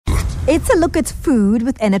It's a look at food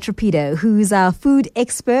with Anna Trapido, who's our food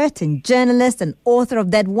expert and journalist and author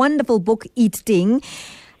of that wonderful book, Eating.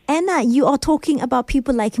 Anna, you are talking about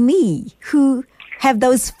people like me who have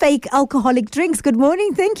those fake alcoholic drinks. Good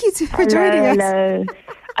morning. Thank you for joining us. Hello.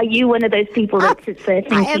 Are you one of those people that sits there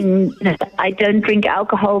thinking, I don't drink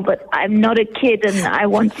alcohol, but I'm not a kid and I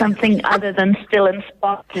want something other than still and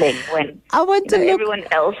sparkling when everyone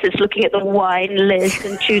else is looking at the wine list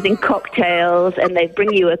and choosing cocktails and they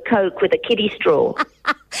bring you a Coke with a kiddie straw?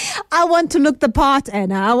 I want to look the part,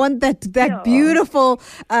 Anna. I want that beautiful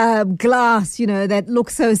glass, that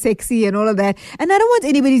looks so sexy and all of that. And I don't want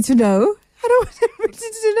anybody to know. I don't want anybody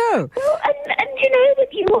to know. Well, and you know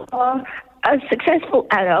that you are a successful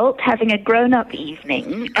adult having a grown-up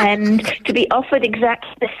evening and to be offered exactly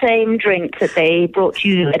the same drink that they brought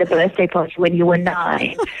you at a birthday party when you were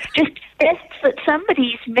 9 just suggests that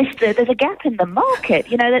somebody's missed it. There's a gap in the market,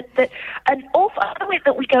 that an awful, I know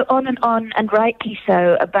that we go on, and rightly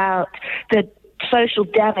so, about the social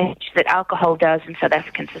damage that alcohol does in South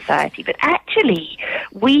African society. But actually,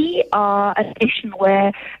 we are a nation where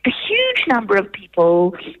a huge number of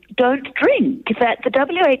people don't drink. That the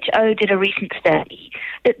WHO did a recent study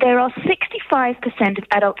that there are 65% of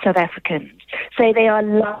adult South Africans say they are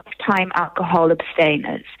lifetime alcohol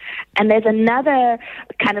abstainers. And there's another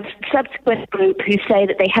kind of subsequent group who say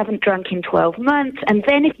that they haven't drunk in 12 months. And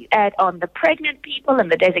then if you add on the pregnant people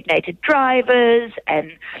and the designated drivers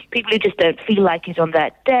and people who just don't feel like it on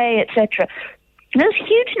that day, etc., there's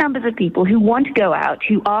huge numbers of people who want to go out,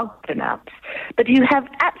 who are grown-ups, but who have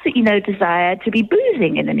absolutely no desire to be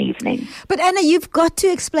boozing in an evening. But Anna, you've got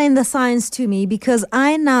to explain the science to me, because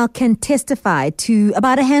I now can testify to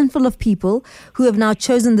about a handful of people who have now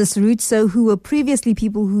chosen this route, so who were previously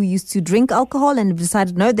people who used to drink alcohol and have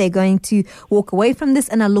decided, no, they're going to walk away from this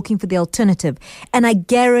and are looking for the alternative. And I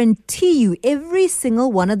guarantee you, every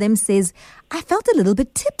single one of them says, I felt a little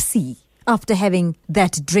bit tipsy after having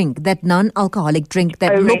that drink, that non-alcoholic drink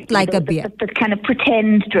that looked like a beer. The kind of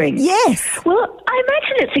pretend drink. Yes. Well, I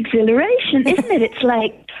imagine it's exhilaration, isn't it? It's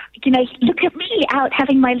like, look at me out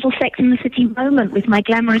having my little Sex and the City moment with my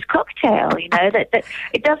glamorous cocktail, that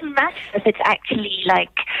it doesn't matter if it's actually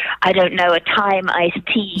like, I don't know, a thyme iced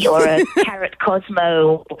tea or a carrot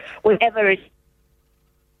Cosmo, whatever it is.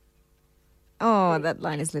 Oh, that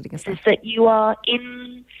line is letting us down. That you are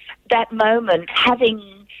in that moment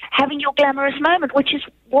having your glamorous moment, which is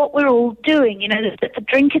what we're all doing. The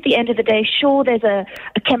drink at the end of the day, sure, there's a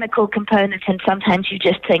chemical component, and sometimes you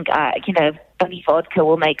just think, only vodka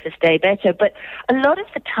will make this day better. But a lot of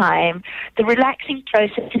the time, the relaxing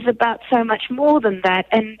process is about so much more than that.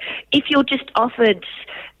 And if you're just offered,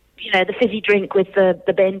 the fizzy drink with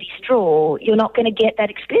the bendy straw, you're not going to get that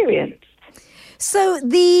experience. So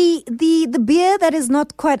the beer that is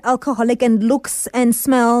not quite alcoholic and looks and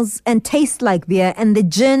smells and tastes like beer, and the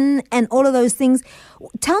gin and all of those things,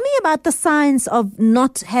 tell me about the science of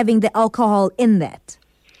not having the alcohol in that.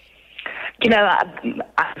 I'm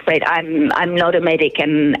afraid I'm not a medic,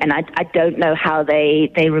 and I don't know how they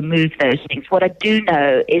remove those things. What I do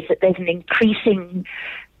know is that there's an increasing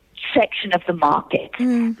section of the market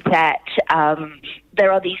that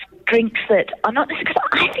there are these drinks that are not necessarily,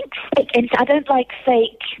 I think, fake. And I don't like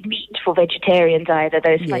fake meat for vegetarians either,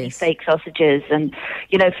 those funny fake sausages and,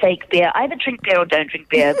 fake beer. Either drink beer or don't drink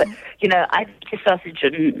beer, but, either eat a sausage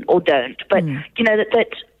or don't. But, that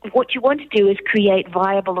what you want to do is create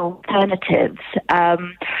viable alternatives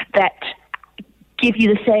that give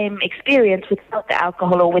you the same experience without the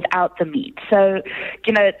alcohol or without the meat. So,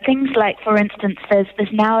 things like, for instance, there's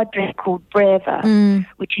now a drink called Breva,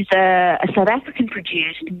 which is a South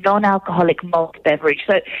African-produced non-alcoholic malt beverage.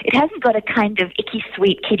 So it hasn't got a kind of icky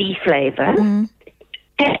sweet kiddie flavor.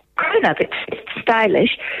 It's grown up, it's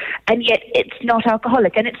stylish, and yet it's not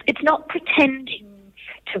alcoholic. And it's not pretending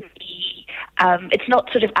to be, it's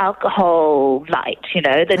not sort of alcohol light,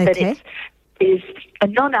 that it is a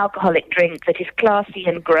non-alcoholic drink that is classy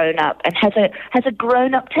and grown up and has a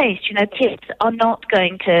grown-up taste. Kids are not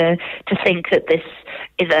going to think that this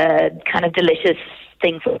is a kind of delicious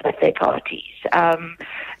thing for birthday parties.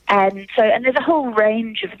 And there's a whole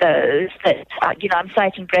range of those that, I'm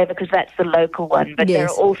citing Breva because that's the local one, but there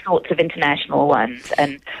are all sorts of international ones.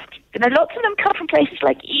 And, lots of them come from places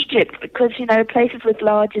like Egypt because, places with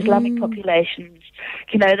large Islamic populations,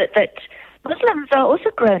 that Muslims are also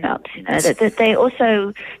grown-ups, that they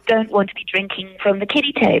also don't want to be drinking from the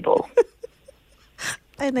kiddie table.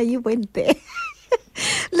 I know you went there.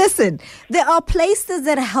 Listen, there are places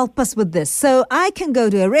that help us with this. So I can go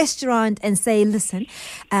to a restaurant and say, listen,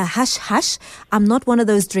 hush, hush, I'm not one of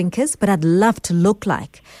those drinkers, but I'd love to look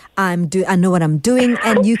like I know what I'm doing,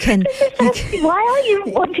 and you can... Why are you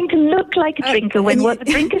wanting to look like a drinker when what the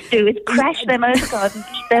drinkers do is crash their motorcars and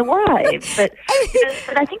beat their wives? But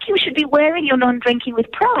I think you should be wearing your non-drinking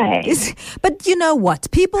with pride. But you know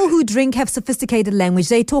what? People who drink have sophisticated language.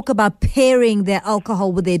 They talk about pairing their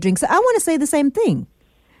alcohol with their drinks. So I want to say the same thing.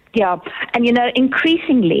 Yeah, and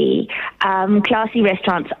increasingly, classy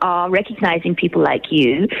restaurants are recognizing people like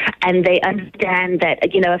you, and they understand that,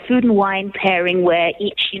 a food and wine pairing where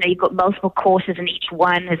each, you've got multiple courses and each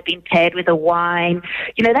one has been paired with a wine,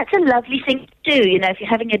 that's a lovely thing to do, if you're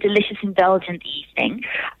having a delicious, indulgent evening.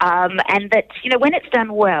 And that, when it's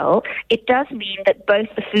done well, it does mean that both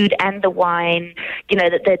the food and the wine,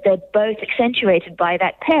 that they're both accentuated by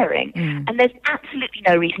that pairing. And there's absolutely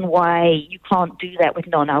no reason why you can't do that with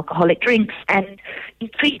non-alcoholic drinks, and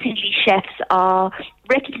increasingly chefs are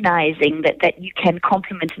recognizing that you can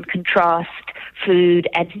complement and contrast food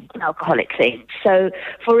and non-alcoholic things. So,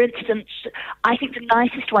 for instance, I think the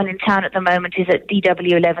nicest one in town at the moment is at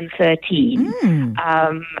DW 1113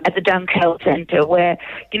 at the Dunkeld Centre, where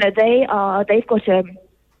they've got a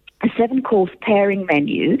 7-course pairing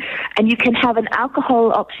menu, and you can have an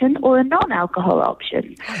alcohol option or a non-alcohol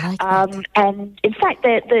option. I like and in fact,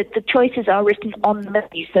 the choices are written on the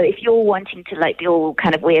menu. So if you're wanting to be all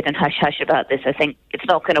kind of weird and hush-hush about this, I think it's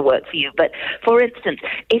not going to work for you. But for instance,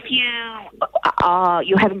 if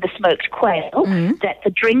you're having the smoked quail, that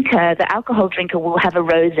the alcohol drinker will have a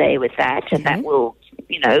rosé with that, and that will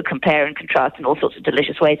compare and contrast in all sorts of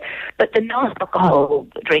delicious ways. But the non-alcohol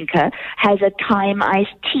drinker has a thyme iced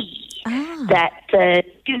tea. That the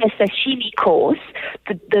tuna sashimi course,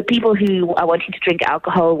 the people who are wanting to drink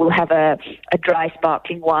alcohol will have a dry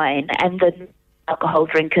sparkling wine, and the alcohol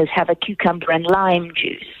drinkers have a cucumber and lime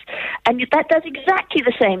juice. And that does exactly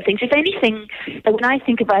the same things. If anything, when I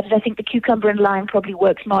think about it, I think the cucumber and lime probably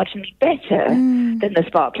works marginally better than the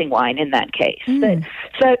sparkling wine in that case. And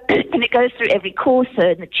it goes through every course. So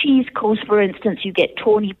in the cheese course, for instance, you get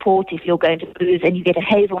tawny port if you're going to booze, and you get a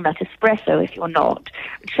hazelnut espresso if you're not.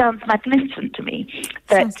 It sounds magnificent to me.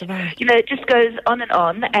 But, it just goes on.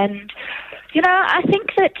 And, I think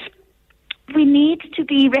that we need to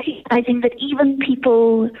be recognizing that even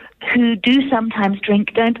people who do sometimes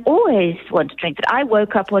drink don't always want to drink. That I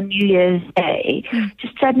woke up on New Year's Day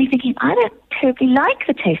just suddenly thinking, I don't terribly like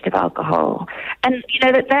the taste of alcohol. And,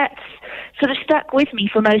 that's sort of stuck with me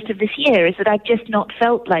for most of this year, is that I've just not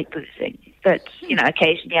felt like boozing. But,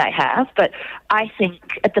 occasionally I have. But I think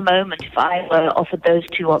at the moment, if I were offered those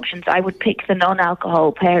two options, I would pick the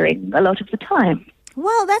non-alcohol pairing a lot of the time.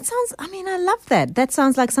 Well, I love that. That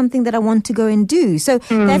sounds like something that I want to go and do. So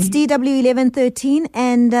that's DW 1113,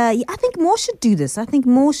 and I think more should do this. I think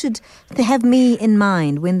more should have me in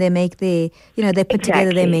mind when they make they put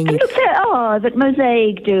together their menu. And look at, that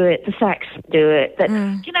Mosaic do it, the Saks do it, that,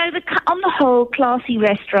 on the whole, classy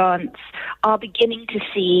restaurants are beginning to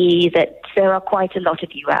see that there are quite a lot of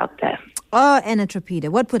you out there. Oh, Anna Trapida,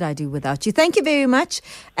 what would I do without you? Thank you very much.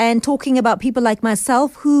 And talking about people like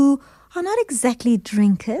myself who are not exactly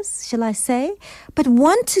drinkers, shall I say, but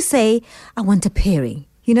want to say, I want a pairing.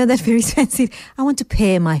 That very fancy, I want to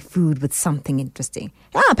pair my food with something interesting.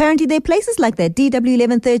 Apparently there are places like that. DW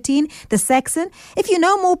 1113, the Saxon. If you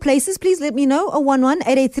know more places, please let me know.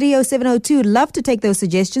 011-883-0702. Love to take those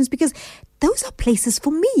suggestions, because those are places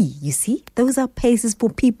for me, you see. Those are places for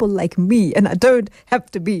people like me, and I don't have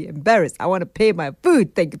to be embarrassed. I want to pair my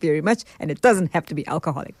food, thank you very much, and it doesn't have to be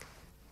alcoholic.